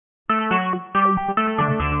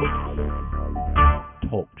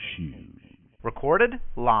Recorded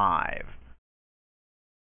live.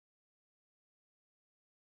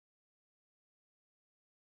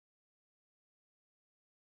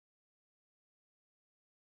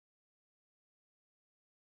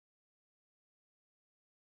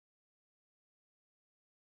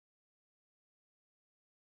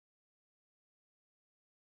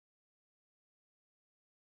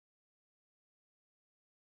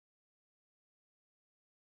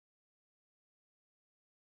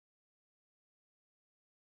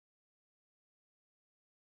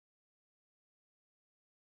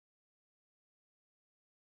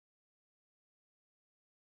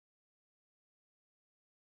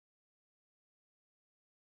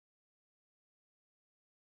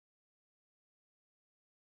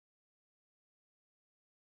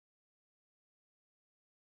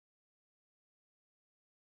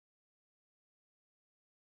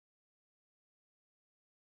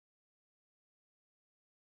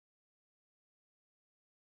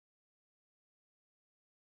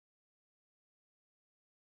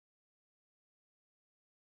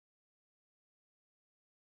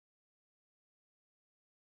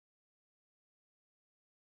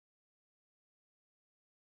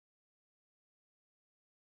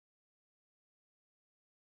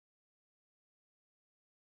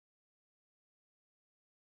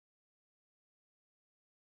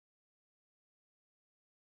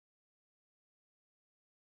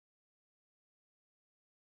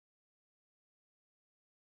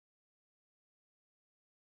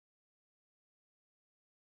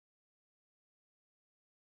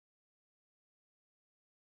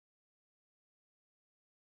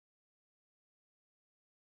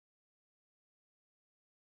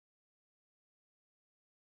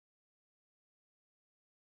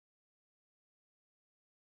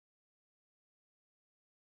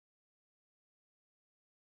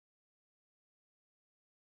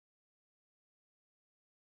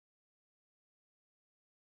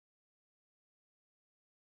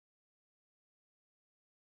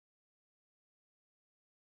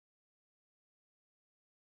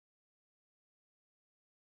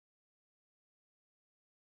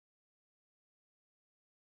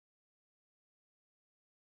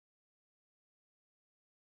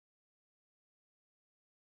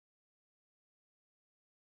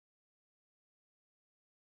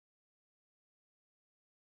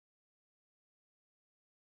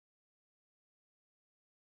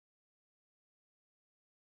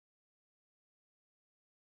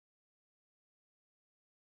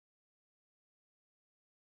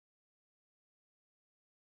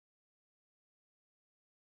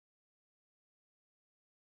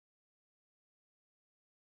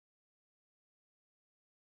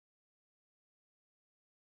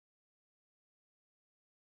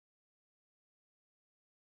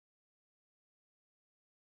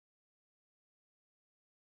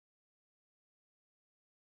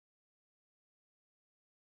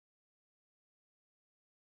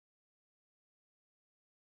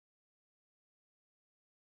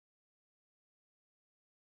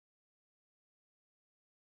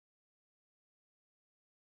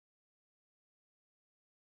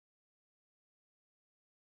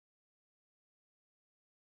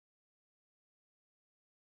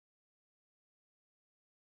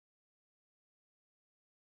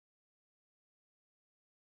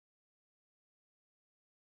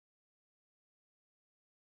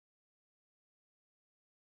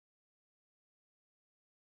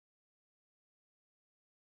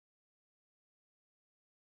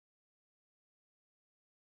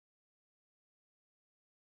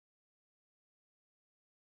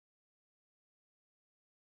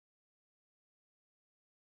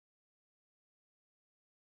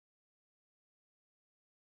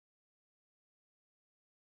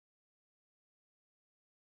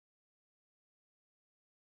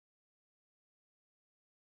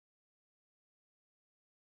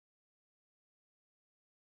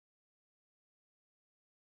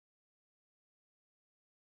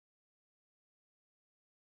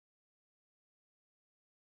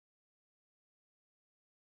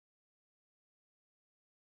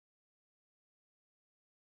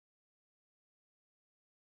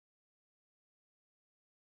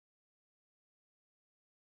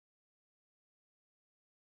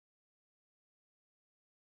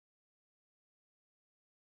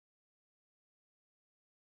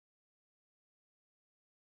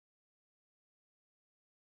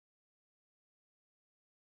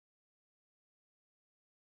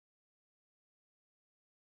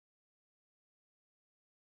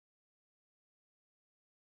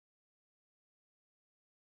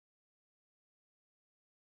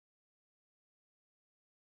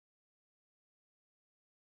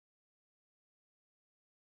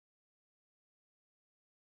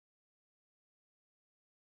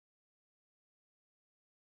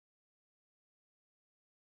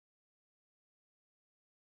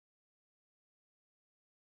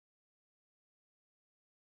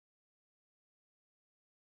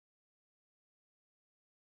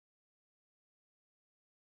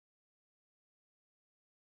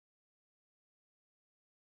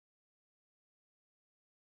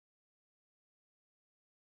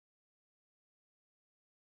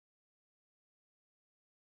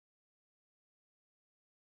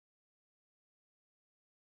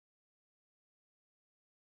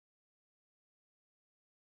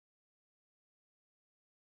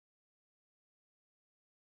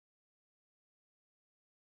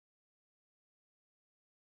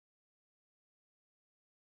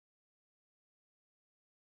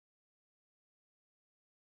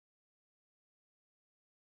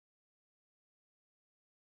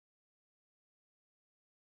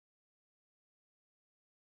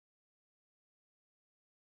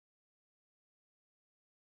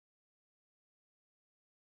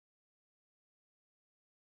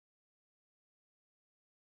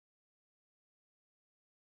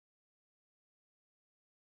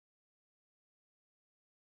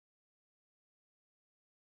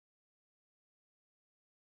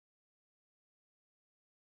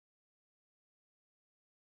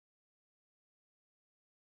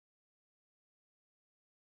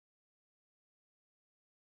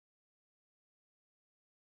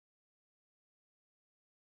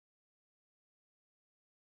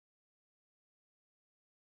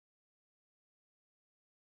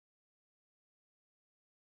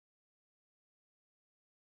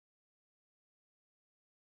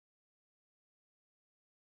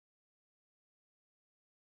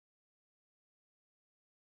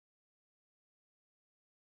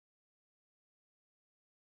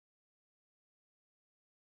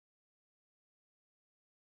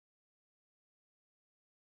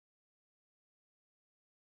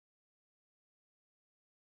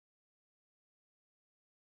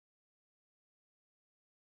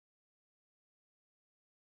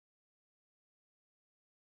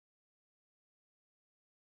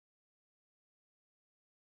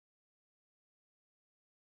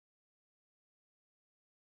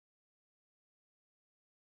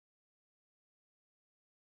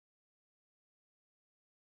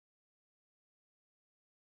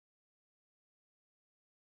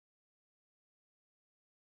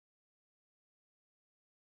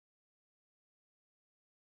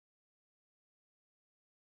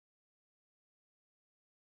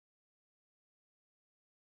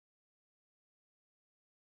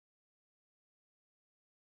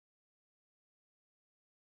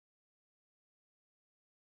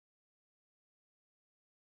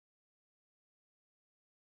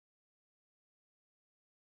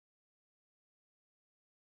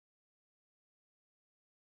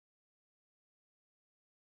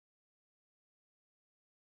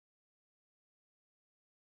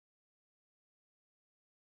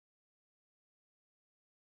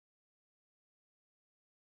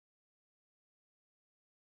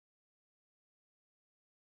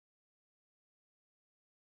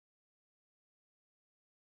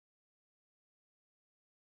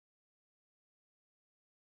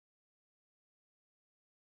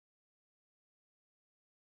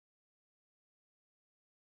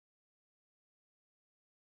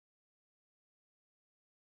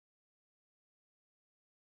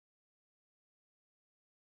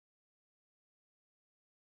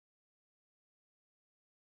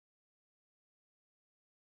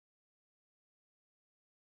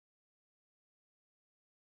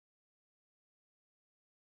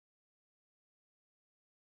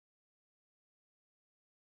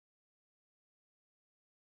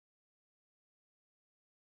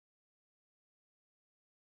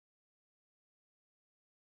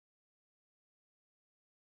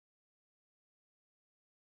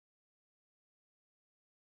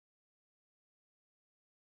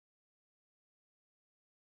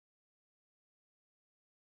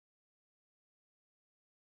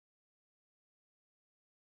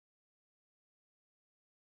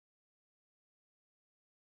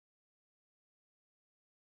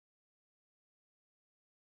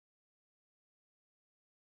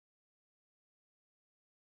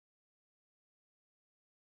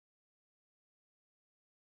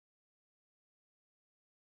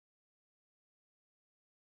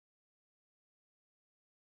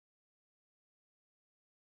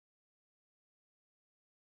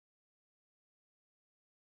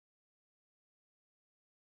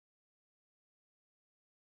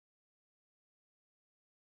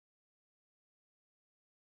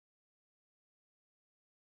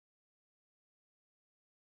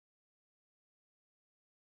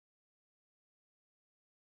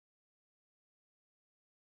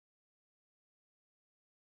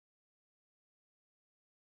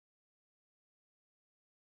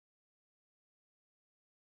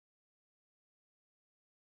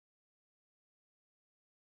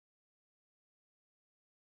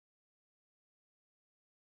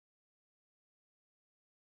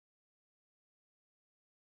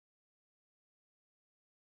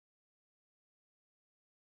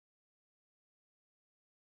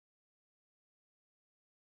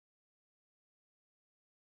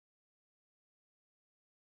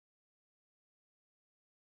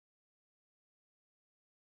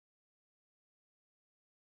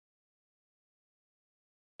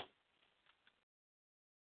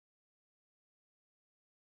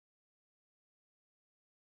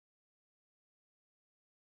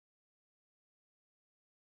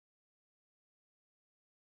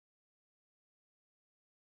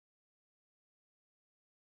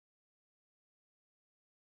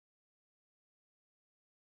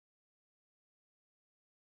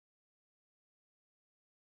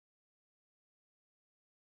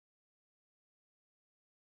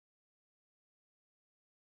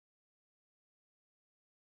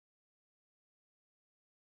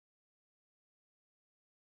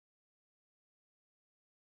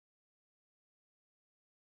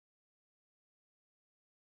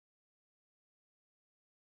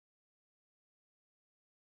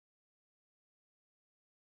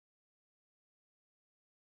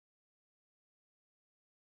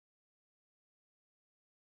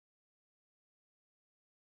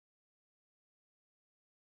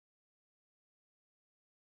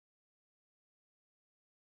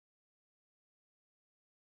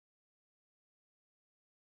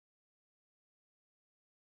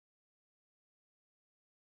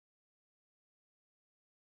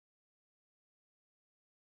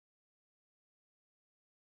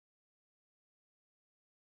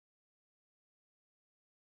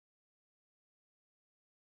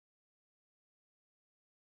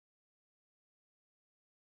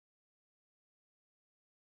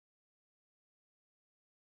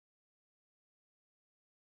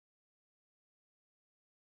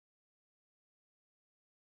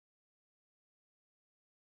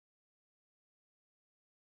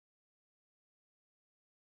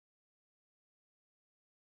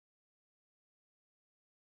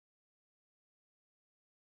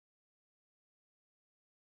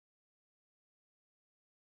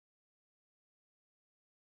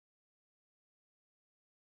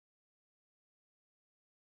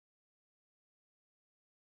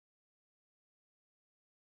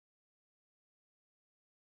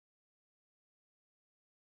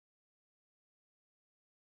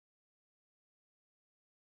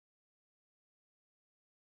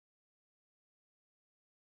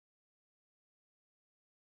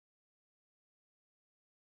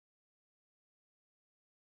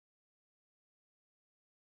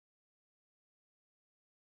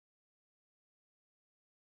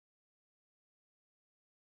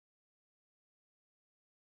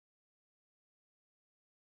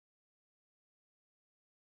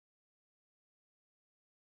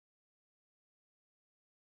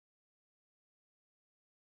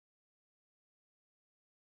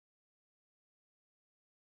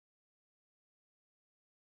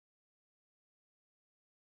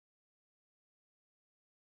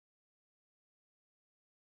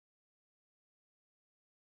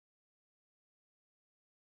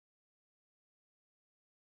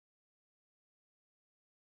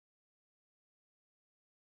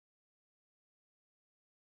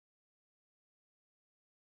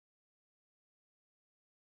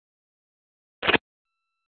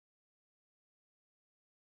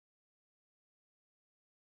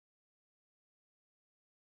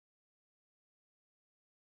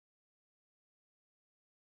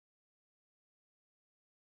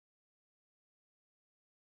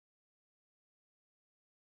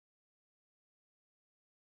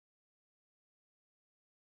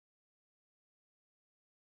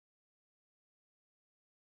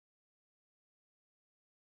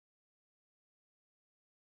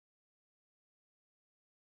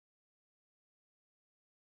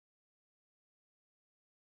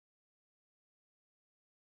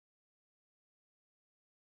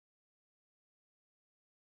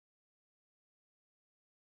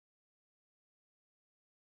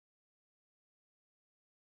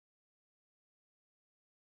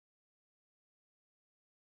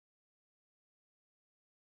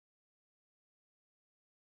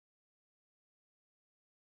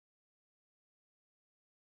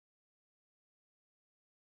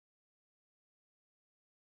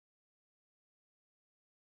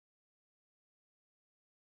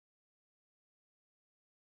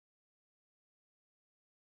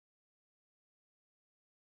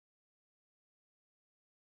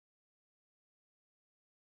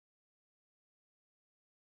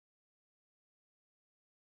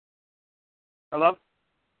 Hello?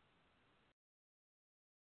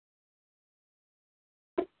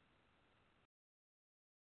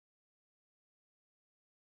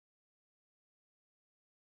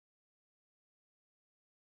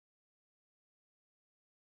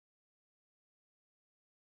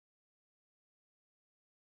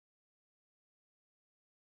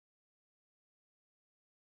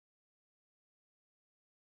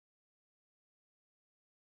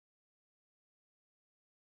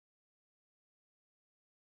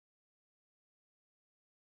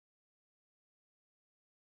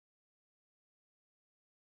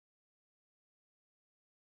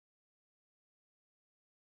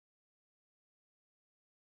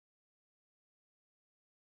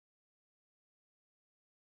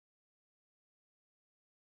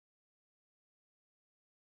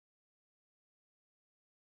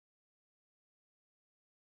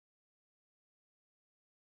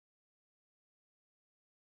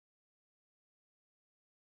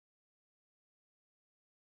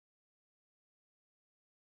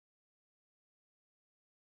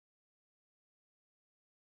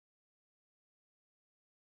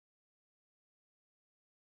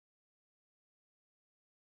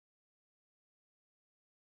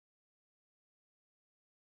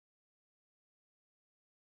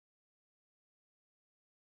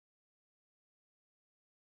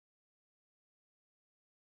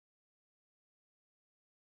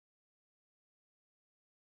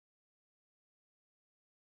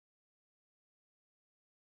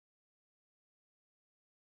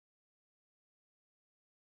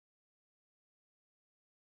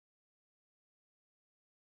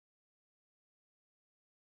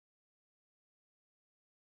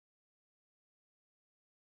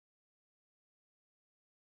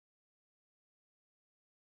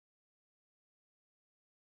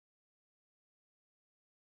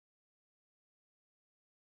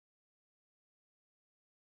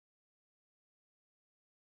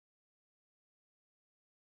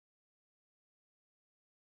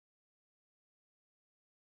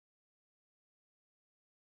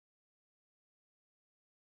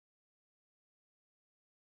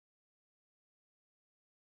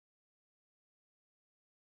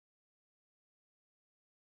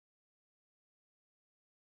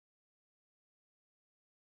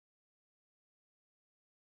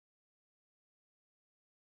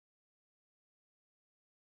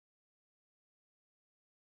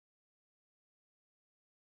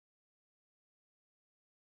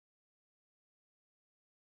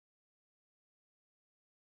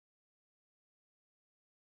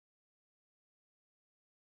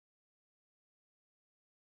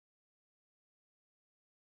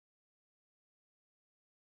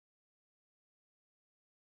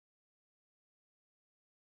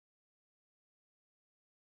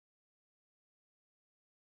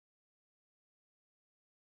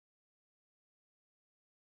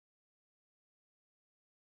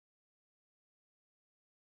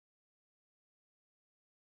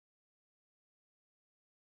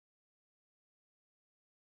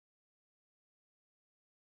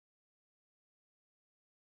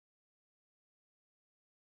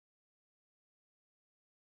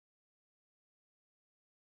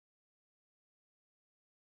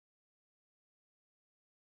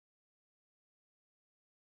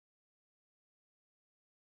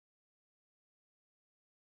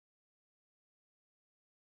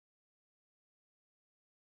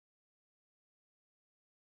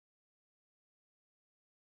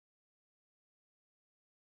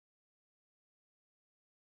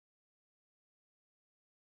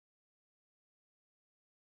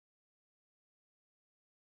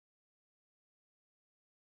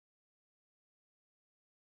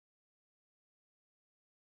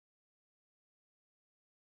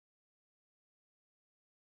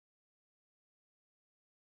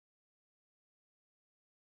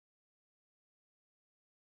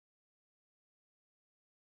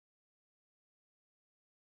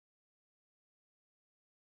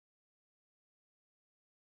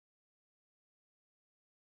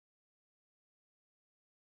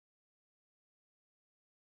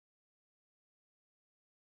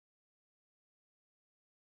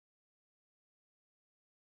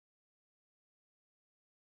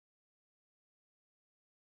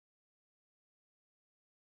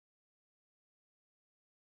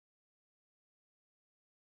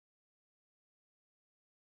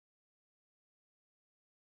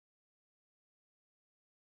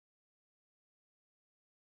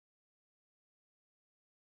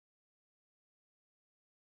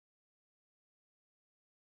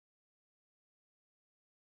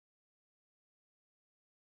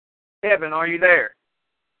 Kevin, are you there?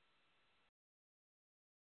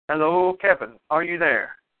 Hello, Kevin. Are you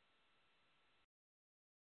there?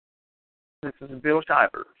 This is Bill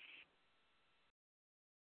Shivers.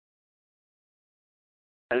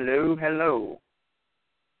 Hello, hello.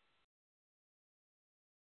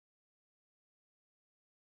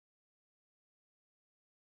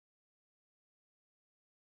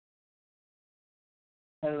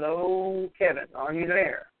 Hello, Kevin. Are you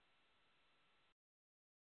there?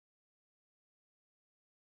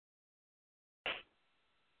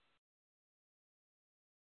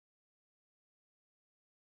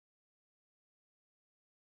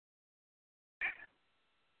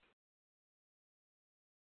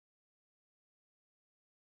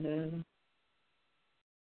 Hmm.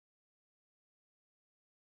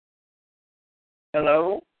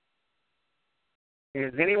 Hello?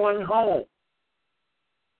 Is anyone home?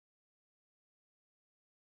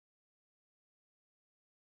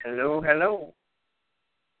 Hello, hello.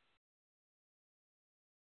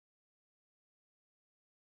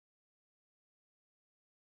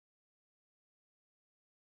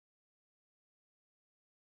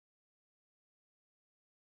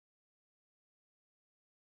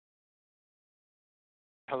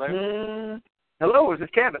 Hello? Hello, is this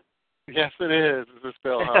Kevin? Yes, it is. This is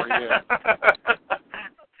Bill. How are you?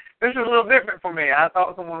 This is a little different for me. I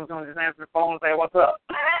thought someone was going to just answer the phone and say, what's up?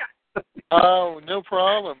 Oh, no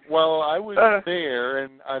problem. Well, I was there,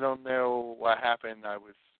 and I don't know what happened. I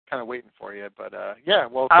was kind of waiting for you, but yeah.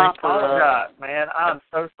 Well, thanks I apologize, man. I'm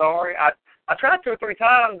so sorry. I tried 2 or 3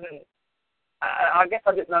 times, and I guess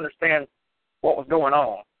I didn't understand what was going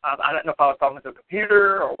on. I didn't know if I was talking to a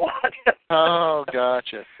computer or what. Oh,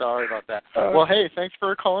 gotcha. Sorry about that. Well, hey, thanks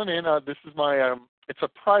for calling in. This is my it's a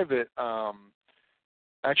private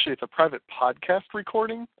actually it's a private podcast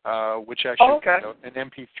recording, which actually an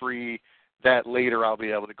MP3 that later I'll be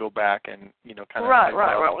able to go back and kind of right.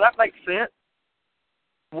 Well, that makes sense.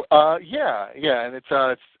 Yeah, and it's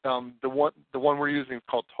the one we're using is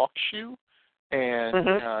called TalkShoe,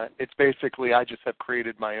 and it's basically I just have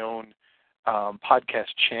created my own podcast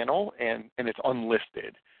channel, and it's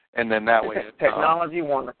unlisted, and then that way technology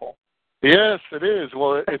wonderful. Yes, it is.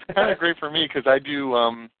 Well, it's kind of great for me because I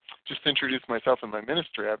do just to introduce myself in my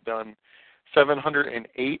ministry. I've done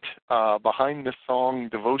 708 behind the song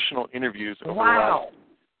devotional interviews over the last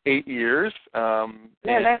 8 years. Man,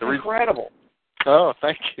 that's incredible. Oh,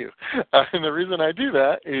 thank you. And the reason I do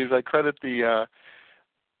that is I credit the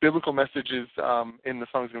biblical messages in the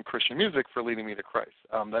songs of Christian music for leading me to Christ.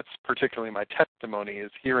 That's particularly my testimony,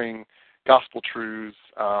 is hearing gospel truths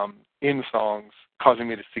in songs, causing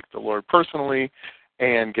me to seek the Lord personally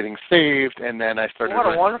and getting saved. And then I started.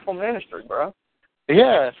 What a wonderful ministry, bro.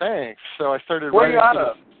 Yeah, thanks. So I started. Where are you out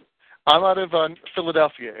of? I'm out of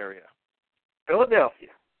Philadelphia area. Philadelphia.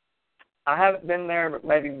 I haven't been there, but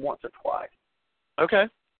maybe once or twice. Okay.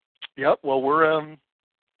 Yep. Well, we're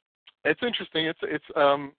it's interesting. It's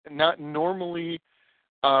not normally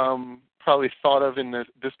probably thought of in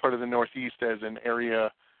this part of the Northeast as an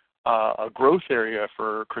area, a growth area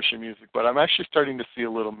for Christian music, but I'm actually starting to see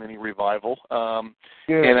a little mini revival.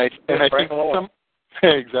 Good. And I think some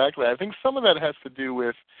exactly. I think some of that has to do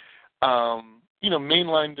with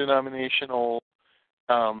mainline denominational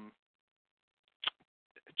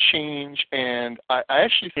change, and I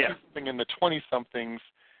actually see something in the 20-somethings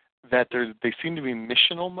that they seem to be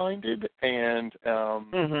missional minded, and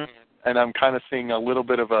I'm kind of seeing a little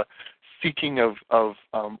bit of a seeking of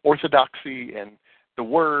orthodoxy and the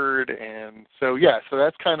word, and so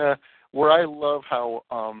that's kind of where I love how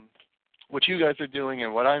what you guys are doing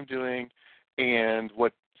and what I'm doing and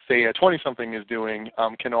what say a 20-something is doing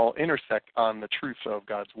can all intersect on the truths of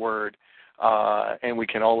God's word. And we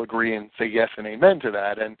can all agree and say yes and amen to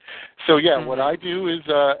that. And so, what I do is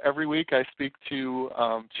every week I speak to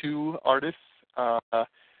 2 artists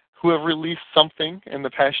who have released something in the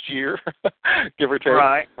past year, give or take.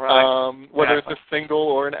 Right. Whether it's a single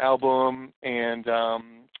or an album, and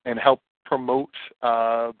help promote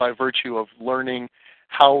by virtue of learning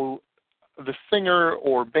how the singer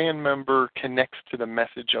or band member connects to the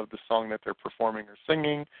message of the song that they're performing or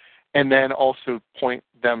singing, and then also point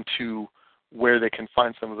them to where they can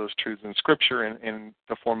find some of those truths in Scripture in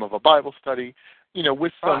the form of a Bible study,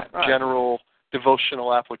 with some general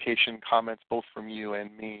devotional application comments, both from you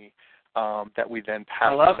and me, that we then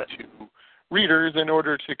pass on to readers in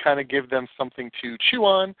order to kind of give them something to chew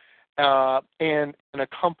on and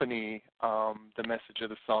accompany the message of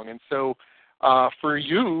the song. And so for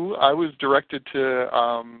you, I was directed to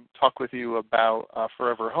talk with you about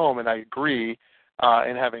Forever Home, and I agree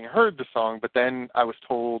in having heard the song, but then I was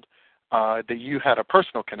told that you had a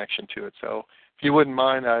personal connection to it. So if you wouldn't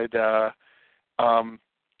mind, I'd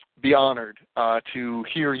be honored to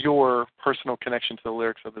hear your personal connection to the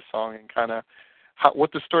lyrics of the song and kind of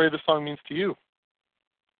what the story of the song means to you.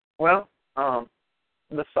 Well,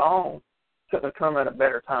 the song couldn't have come at a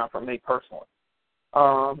better time for me personally.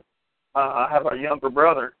 I have a younger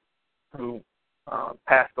brother who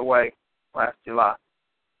passed away last July.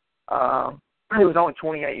 He was only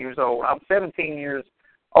 28 years old. I'm 17 years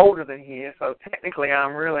older than he is, so technically I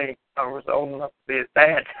was old enough to be his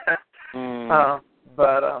dad.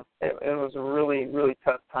 But it was a really, really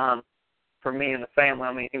tough time for me and the family.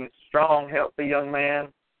 I mean, he was a strong, healthy young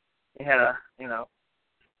man. He had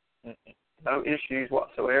no issues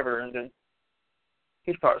whatsoever, and then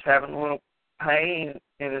he starts having a little pain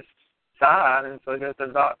in his side, and so he goes to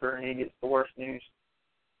the doctor, and he gets the worst news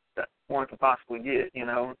that one could possibly get,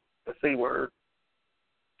 the C word,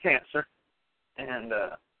 cancer, and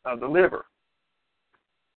of the liver.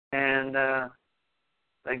 And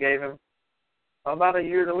they gave him about a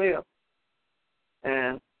year to live.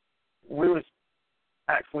 And we was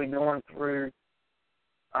actually going through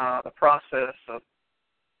the process of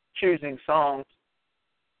choosing songs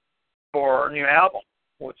for our new album,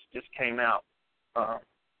 which just came out. When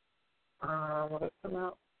did it come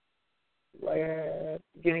out?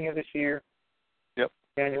 Beginning of this year. Yep.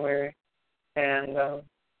 January. And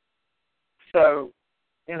so,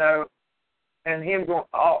 and him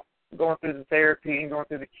going through the therapy and going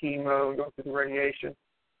through the chemo and going through the radiation.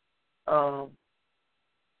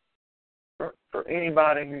 For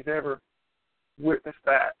anybody who's ever witnessed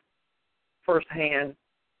that firsthand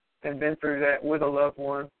and been through that with a loved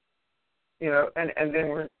one, and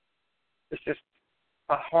then it's just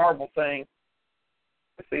a horrible thing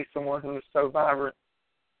to see someone who is so vibrant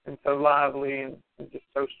and so lively and just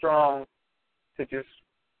so strong to just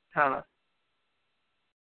kind of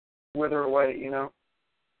wither away, to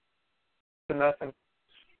nothing.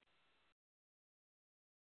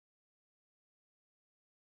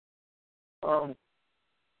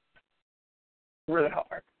 Really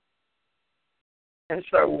hard. And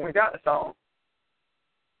so when we got the song,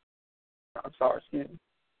 I'm sorry, excuse me.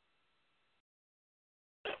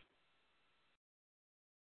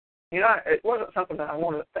 It wasn't something that I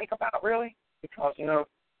wanted to think about really, because,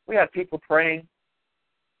 we had people praying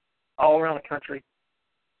all around the country,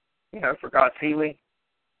 for God's healing.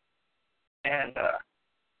 And,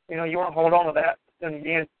 you want to hold on to that. Then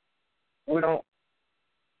again, we don't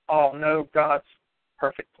all know God's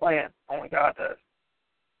perfect plan. Only God does.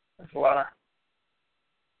 There's a lot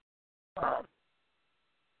of,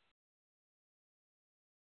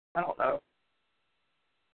 I don't know,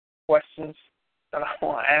 questions that I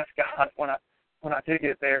want to ask God when I do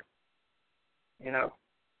get there.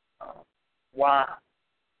 Why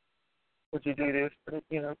would you do this? But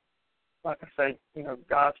like I say,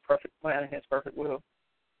 God's perfect plan and His perfect will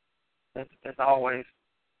is always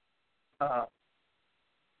gonna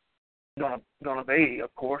be,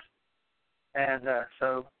 of course. And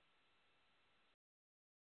so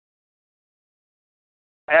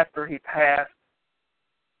after he passed,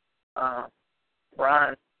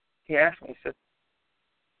 Brian, he asked me, he said,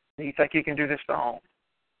 "Do you think you can do this song?"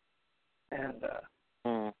 And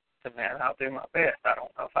I said, "Man, I'll do my best. I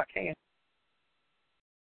don't know if I can."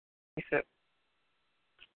 He said,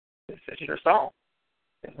 "This is your song.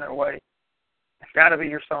 There's no way. It's got to be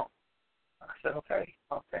your song." I said, okay.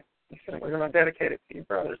 He said, "We're going to dedicate it to your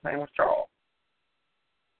brother. His name was Charles."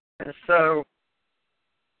 And so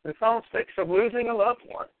the song speaks of losing a loved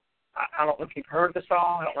one. I don't know if you've heard the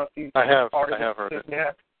song. I don't know if you've I have heard it.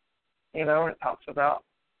 Yet. And it talks about,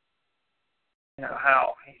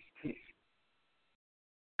 how he's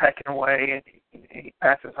taken away and he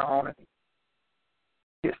passes on and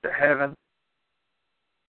gets to heaven,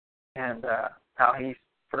 and how he's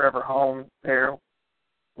forever home there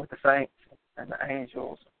with the saints and the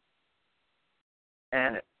angels.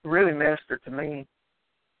 And it really ministered to me,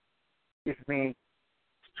 gives me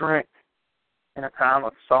strength in a time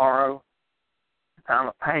of sorrow, a time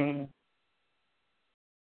of pain,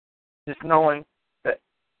 just knowing that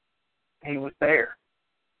he was there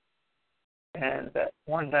and that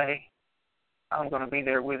one day I'm going to be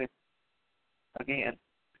there with him again.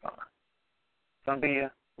 It's going to be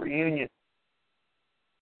a reunion.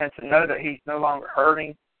 And to know that he's no longer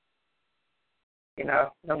hurting,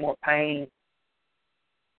 no more pain,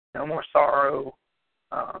 no more sorrow,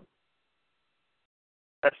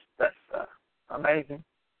 that's amazing.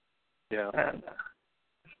 Yeah. And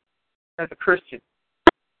as a Christian,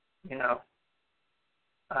 I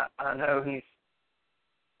know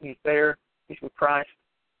he's there, he's with Christ,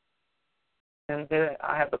 and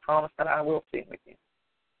I have the promise that I will see him again.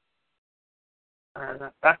 And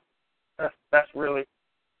that's really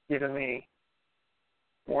given me,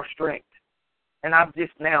 more strength. And I've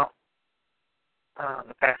just now,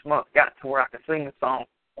 the past month, gotten to where I can sing the song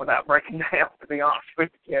without breaking down, to be honest with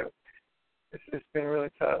you, Kevin. It's been really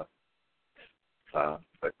tough.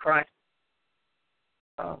 But Christ,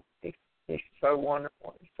 he's so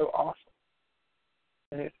wonderful. He's so awesome.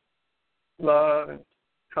 And his love and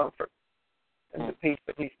comfort and the peace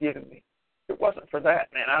that he's given me. If it wasn't for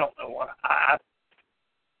that, man, I don't know what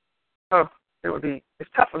it would be. It's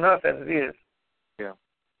tough enough as it is. Yeah.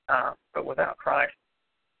 But without Christ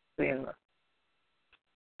being the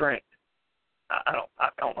strength, I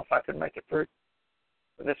don't know if I could make it through.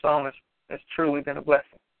 But this song has truly been a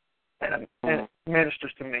blessing, and it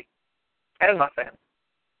ministers to me and my family.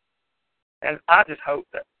 And I just hope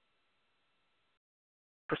that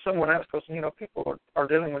for someone else, because people are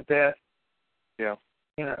dealing with death. Yeah.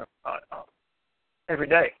 Every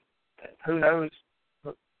day. And who knows?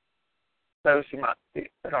 Those who might be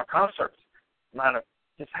at our concerts might have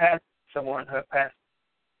just had someone who have passed,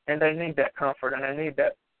 and they need that comfort and they need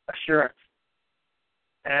that assurance.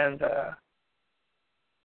 And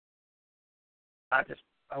I just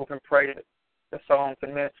hope and pray that the song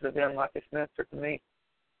can minister to them like it's ministered to me.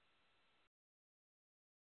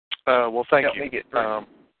 Well, thank Help you me get through.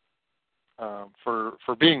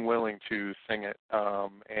 for being willing to sing it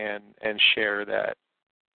and share that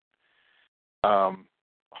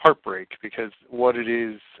heartbreak, because what it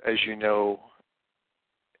is, as you know,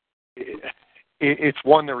 it's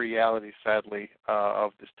the reality, sadly,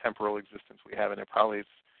 of this temporal existence we have, and it probably is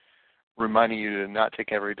reminding you to not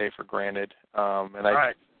take every day for granted. And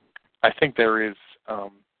right. I think there is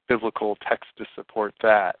biblical text to support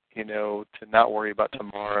that, to not worry about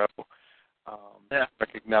tomorrow.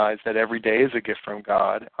 Recognize that every day is a gift from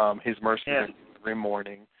God. His mercy is every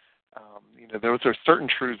morning. Those are certain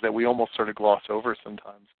truths that we almost sort of gloss over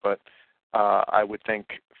sometimes, but I would think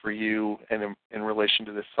for you, and in relation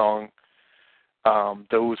to this song,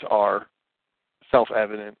 those are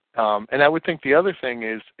self-evident. And I would think the other thing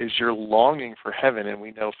is your longing for heaven, and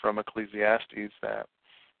we know from Ecclesiastes that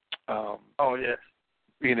a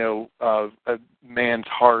man's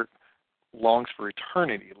heart longs for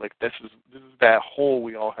eternity. Like this is that hole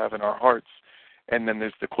we all have in our hearts. And then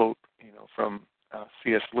there's the quote, from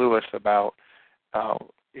C.S. Lewis about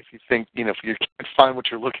if you think, if you can't find what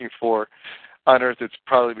you're looking for on earth, it's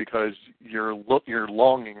probably because you're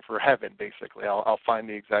longing for heaven. Basically, I'll find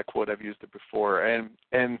the exact quote. I've used it before, and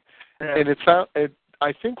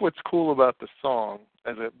I think what's cool about the song,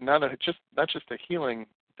 as not just a healing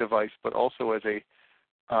device, but also as a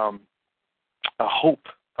hope,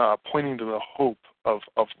 pointing to the hope of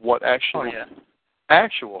what actual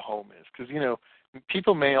home is, because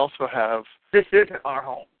people may also have. This isn't our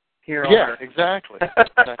home here on Earth. Exactly.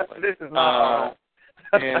 This is not our home.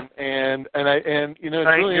 and it's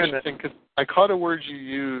really interesting because I caught a word you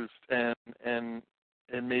used and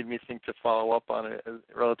it made me think to follow up on it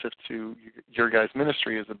relative to your guys'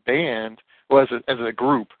 ministry as a band, well, as a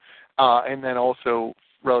group, and then also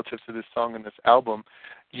relative to this song and this album.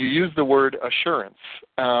 You use the word assurance,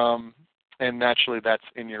 and naturally that's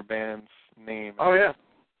in your band's name. Oh yeah.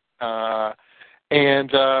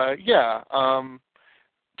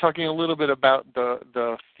 Talking a little bit about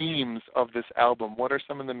the themes of this album. What are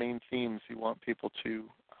some of the main themes you want people to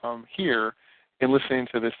hear in listening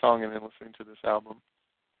to this song and in listening to this album?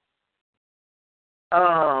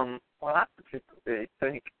 Well, I particularly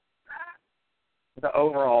think the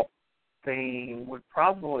overall theme would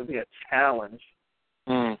probably be a challenge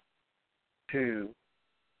to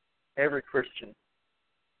every Christian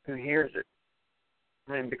who hears it.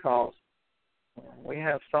 I mean, because we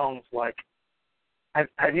have songs like,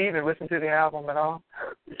 have you even listened to the album at all?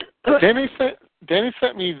 Danny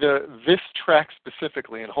sent me this track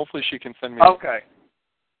specifically, and hopefully she can send me. Okay.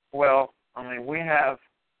 Well, I mean, we have.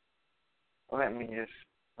 I'll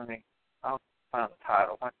find the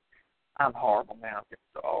title. I'm horrible now. I'm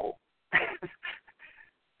getting so old.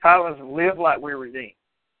 Title is "Live Like We're Redeemed."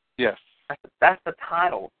 Yes. That's the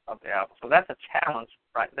title of the album. So that's a challenge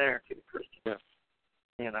right there to the Christian. Yes.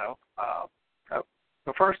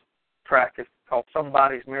 The first track is called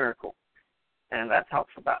 "Somebody's Miracle," and that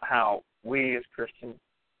talks about how we as Christians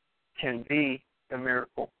can be a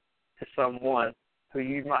miracle to someone who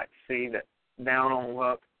you might see that down on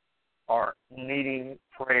luck or needing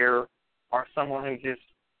prayer, or someone who just,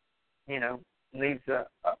 needs a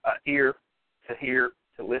ear to hear,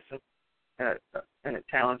 to listen, and it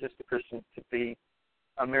challenges the Christian to be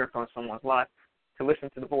a miracle in someone's life, to listen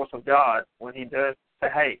to the voice of God when He does say,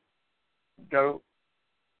 "Hey, go,"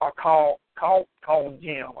 or call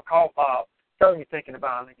Jim, or call Bob, tell him you're thinking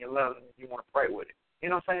about him and you love him and you want to pray with him. You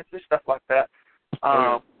know what I'm saying? It's just stuff like that.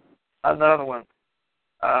 Another one,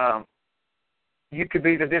 you could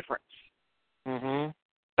be the difference. Mhm.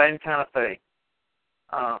 Same kind of thing.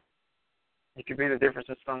 You could be the difference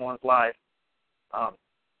in someone's life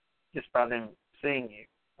just by them seeing you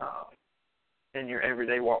in your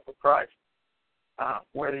everyday walk with Christ.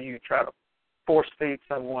 Whether you try to force feed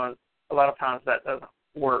someone, a lot of times that doesn't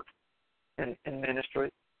work in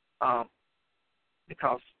ministry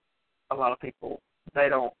because a lot of people, they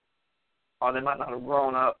don't, or they might not have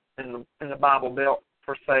grown up in the Bible Belt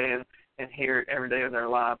per se and hear it every day of their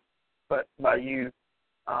lives. But by you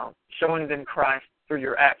showing them Christ through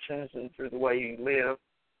your actions and through the way you live,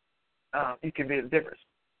 you can be the difference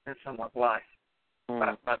in someone's life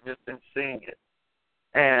by just them seeing it.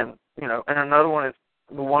 And and another one is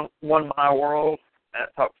the one My World.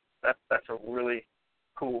 That's a really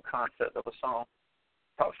cool concept of a song.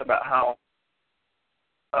 It talks about how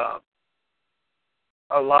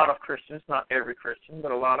a lot of Christians, not every Christian,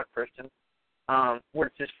 but a lot of Christians, we're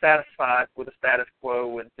just satisfied with the status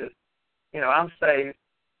quo and just, I'm saved,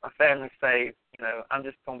 my family's saved, I'm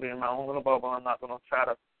just going to be in my own little bubble. I'm not going to try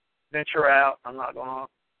to venture out. I'm not going to,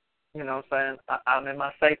 I'm in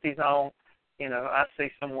my safety zone. I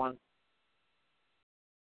see someone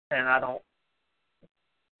and I don't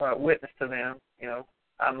witness to them.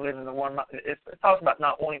 I'm living the 1 mile. It talks about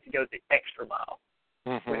not wanting to go the extra mile.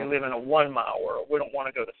 Mm-hmm. We live in a 1 mile world. We don't want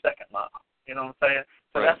to go the second mile. You know what I'm saying?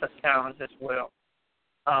 So right. That's a challenge as well.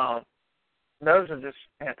 Those are just,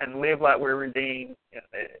 and live like we're redeemed.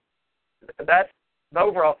 That's the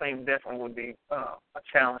overall thing. Definitely would be a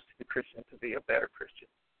challenge to the Christian to be a better Christian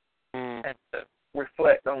and to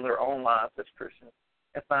reflect on their own lives as Christians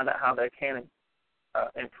and find out how they can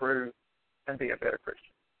improve and be a better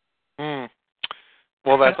Christian.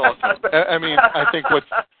 Well, that's awesome. I mean, I think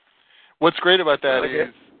what's great about that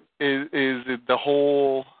is the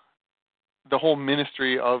whole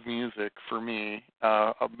ministry of music for me,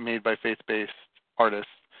 made by faith-based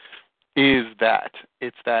artists, is that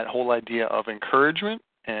it's that whole idea of encouragement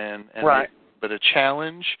and right. but a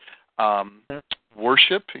challenge,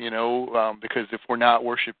 worship. Because if we're not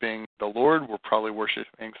worshiping the Lord, we're probably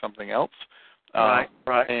worshiping something else. Right.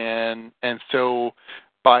 And so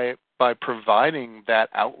by providing that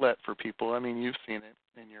outlet for people, I mean, you've seen it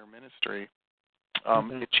in your ministry.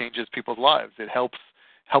 It changes people's lives. It helps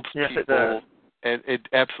yes, people. It does. It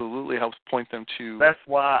absolutely helps point them to. That's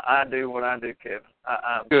why I do what I do, Kevin.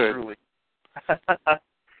 I'm good. Truly.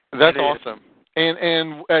 That's awesome.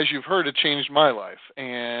 And as you've heard, it changed my life,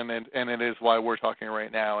 and it is why we're talking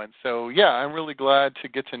right now. And so, yeah, I'm really glad to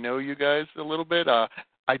get to know you guys a little bit.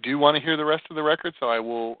 I do want to hear the rest of the record, so I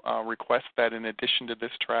will request that in addition to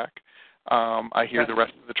this track, I hear the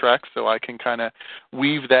rest of the tracks so I can kind of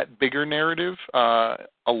weave that bigger narrative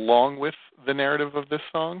along with the narrative of this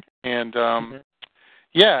song. And, I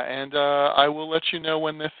will let you know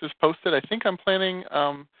when this is posted. I think I'm planning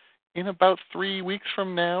in about 3 weeks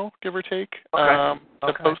from now, give or take, to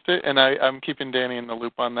post it. And I'm keeping Danny in the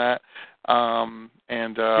loop on that. Do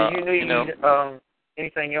you need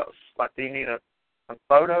anything else? Like, do you need a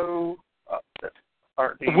photo?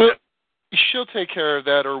 Or do you She'll take care of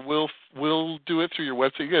that, or we'll do it through your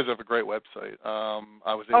website. You guys have a great website.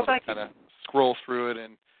 I was able to kind of scroll through it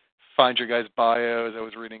and find your guys' bios. I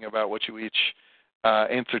was reading about what you each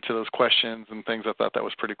answer to those questions and things. I thought that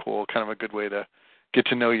was pretty cool. Kind of a good way to get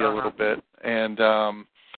to know you a little bit. And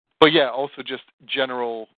but yeah, also just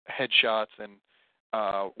general headshots and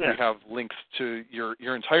we have links to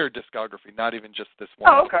your entire discography, not even just this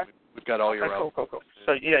one. Oh, okay. We've got all your albums. Cool.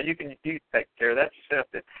 So yeah, you take care of that yourself.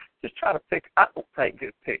 Just try to pick. I don't take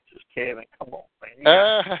good pictures, Kevin. Come on,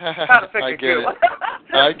 man. Try to pick a good one.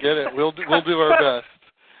 I get it. We'll do our best.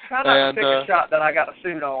 Try not to pick a shot that I got a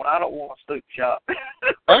suit on. I don't want a suit shot.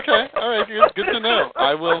 Okay, all right, good to know.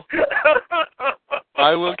 I will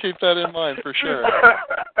keep that in mind for sure.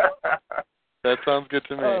 That sounds good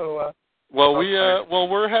to me. Well,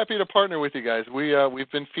 we're happy to partner with you guys.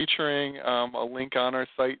 We've been featuring a link on our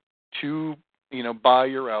site to buy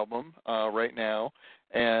your album right now,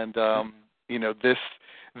 and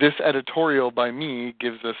this editorial by me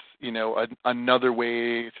gives us another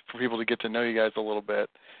way for people to get to know you guys a little bit,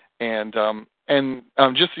 and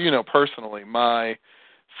just personally, my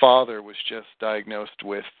father was just diagnosed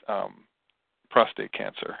with prostate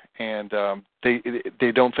cancer, and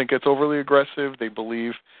they don't think it's overly aggressive. They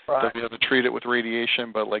believe they'll be able to treat it with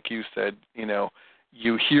radiation, but like you said,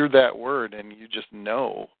 you hear that word and you just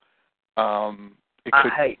know it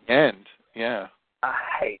could end. Yeah. I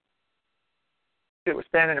hate. If it was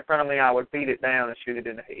standing in front of me, I would beat it down and shoot it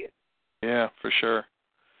in the head. Yeah, for sure.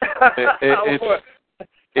 I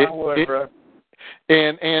would, bro.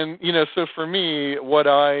 And so for me, what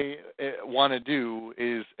I want to do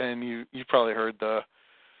is, and you probably heard the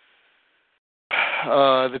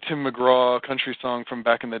Tim McGraw country song from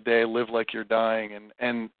back in the day, "Live Like You're Dying,"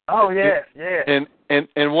 and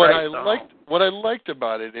And what I liked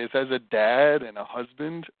about it is, as a dad and a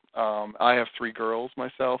husband, I have 3 girls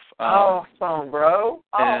myself. Awesome, bro.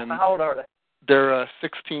 And how old are they? They're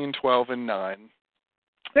 16, 12, and 9.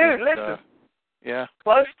 Dude, listen. Yeah.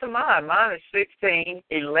 Close to mine. Mine is 16,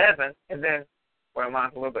 11, and then,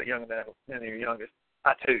 mine's a little bit younger than your youngest.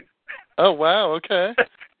 2. Oh, wow, okay.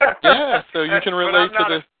 Yeah, so you can relate to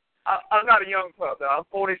the... I'm not a young pup, though. I'm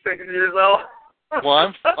 46 years old.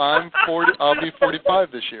 Well, I'm 40. I'll be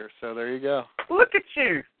 45 this year, so there you go. Look at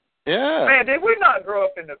you. Yeah. Man, did we not grow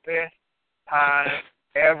up in the best time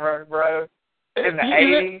ever, bro? In the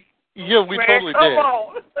 80s? Yeah, we totally come did.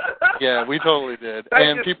 On. Yeah, we totally did. They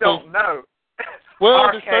and just people don't know. Well,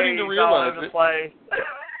 Arcades they're starting to realize all over the place.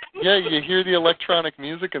 Yeah, you hear the electronic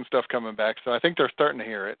music and stuff coming back, so I think they're starting to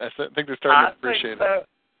hear it. I think they're starting to appreciate it.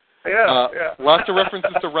 Yeah, Lots of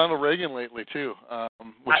references to Ronald Reagan lately too,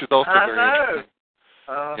 which is also very interesting.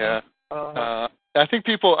 Yeah. I think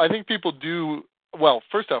people do well.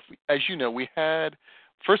 First off, as you know, we had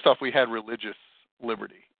religious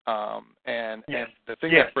liberty, and the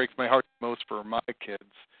thing that breaks my heart most for my kids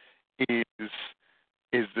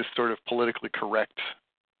is this sort of politically correct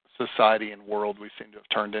society and world we seem to have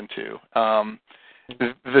turned into.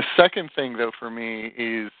 The second thing, though, for me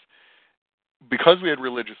is, because we had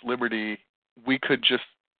religious liberty, we could just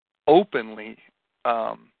openly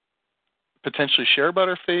potentially share about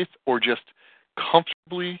our faith, or just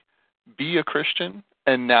comfortably be a Christian.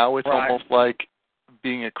 And now it's almost like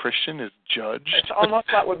being a Christian is judged. It's almost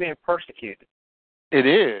like we're being persecuted. It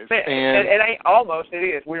is. And it ain't almost, it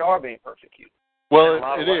is. We are being persecuted. Well,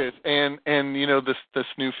 it is. And this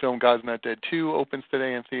new film, God's Not Dead 2, opens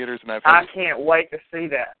today in theaters, and I can't wait to see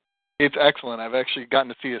that. It's excellent. I've actually gotten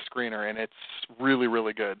to see a screener, and it's really,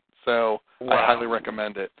 really good. So I highly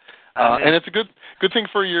recommend it. And it's a good thing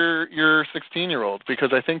for your 16-year-old,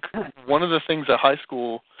 because I think one of the things at high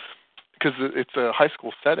school, because it's a high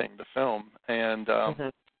school setting, the film, and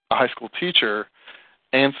a high school teacher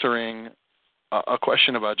answering a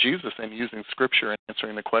question about Jesus and using Scripture and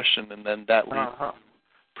answering the question, and then that leads to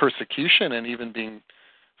persecution and even being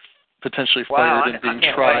potentially fired and being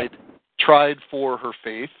tried for her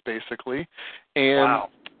faith, basically.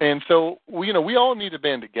 And so we all need to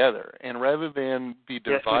band together, and rather than be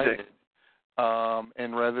divided,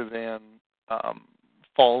 and rather than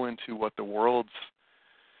fall into what the world's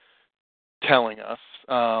telling us,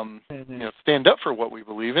 stand up for what we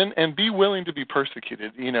believe in, and be willing to be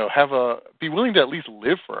persecuted. Be willing to at least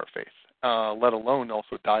live for our faith, let alone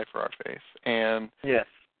also die for our faith.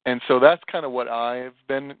 And so that's kind of what I've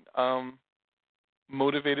been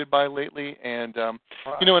motivated by lately. And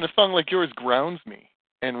and a song like yours grounds me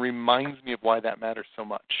and reminds me of why that matters so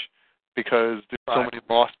much, because there's so many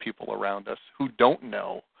lost people around us who don't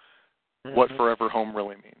know what forever home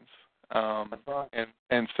really means.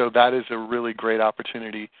 And so that is a really great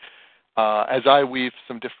opportunity, as I weave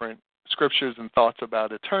some different scriptures and thoughts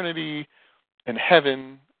about eternity and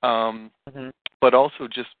heaven, but also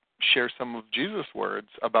just share some of Jesus' words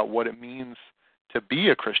about what it means to be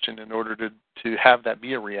a Christian in order to have that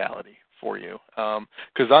be a reality for you.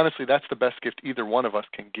 Because honestly, that's the best gift either one of us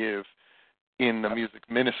can give in the music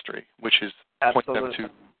ministry, which is point them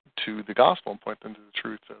to the gospel and point them to the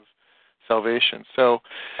truth of salvation. So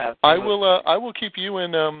I will keep you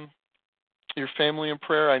and your family in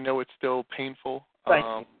prayer. I know it's still painful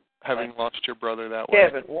having lost your brother that way.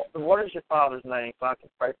 Kevin, what is your father's name so I can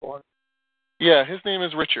pray for him? Yeah, his name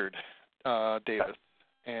is Richard Davis,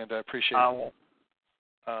 and I appreciate it.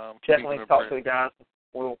 Definitely talk to the guys.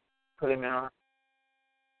 We'll put him in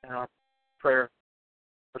our prayer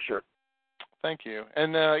for sure. Thank you.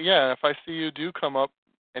 And if I see you do come up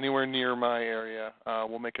anywhere near my area,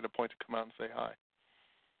 we'll make it a point to come out and say hi.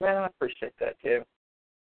 Man, I appreciate that, Kevin.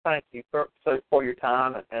 Thank you for your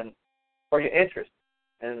time and for your interest.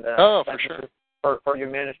 And for sure. For your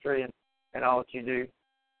ministry and all that you do.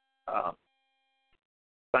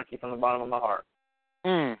 Thank you from the bottom of my heart.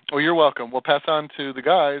 Well, you're welcome. We'll pass on to the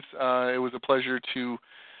guys. It was a pleasure to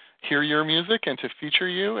hear your music and to feature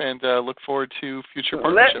you, and look forward to future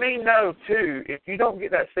partnerships. Let me know, too. If you don't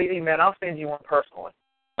get that CD, man, I'll send you one personally.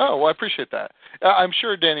 Oh, well, I appreciate that. I'm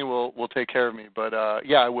sure Danny will take care of me, but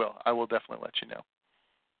I will. I will definitely let you know.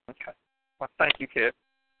 Okay. Well, thank you, kid.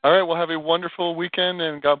 All right, well, have a wonderful weekend,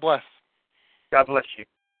 and God bless. God bless you.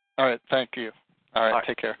 All right, thank you. All right,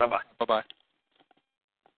 take care. Bye-bye. Bye-bye.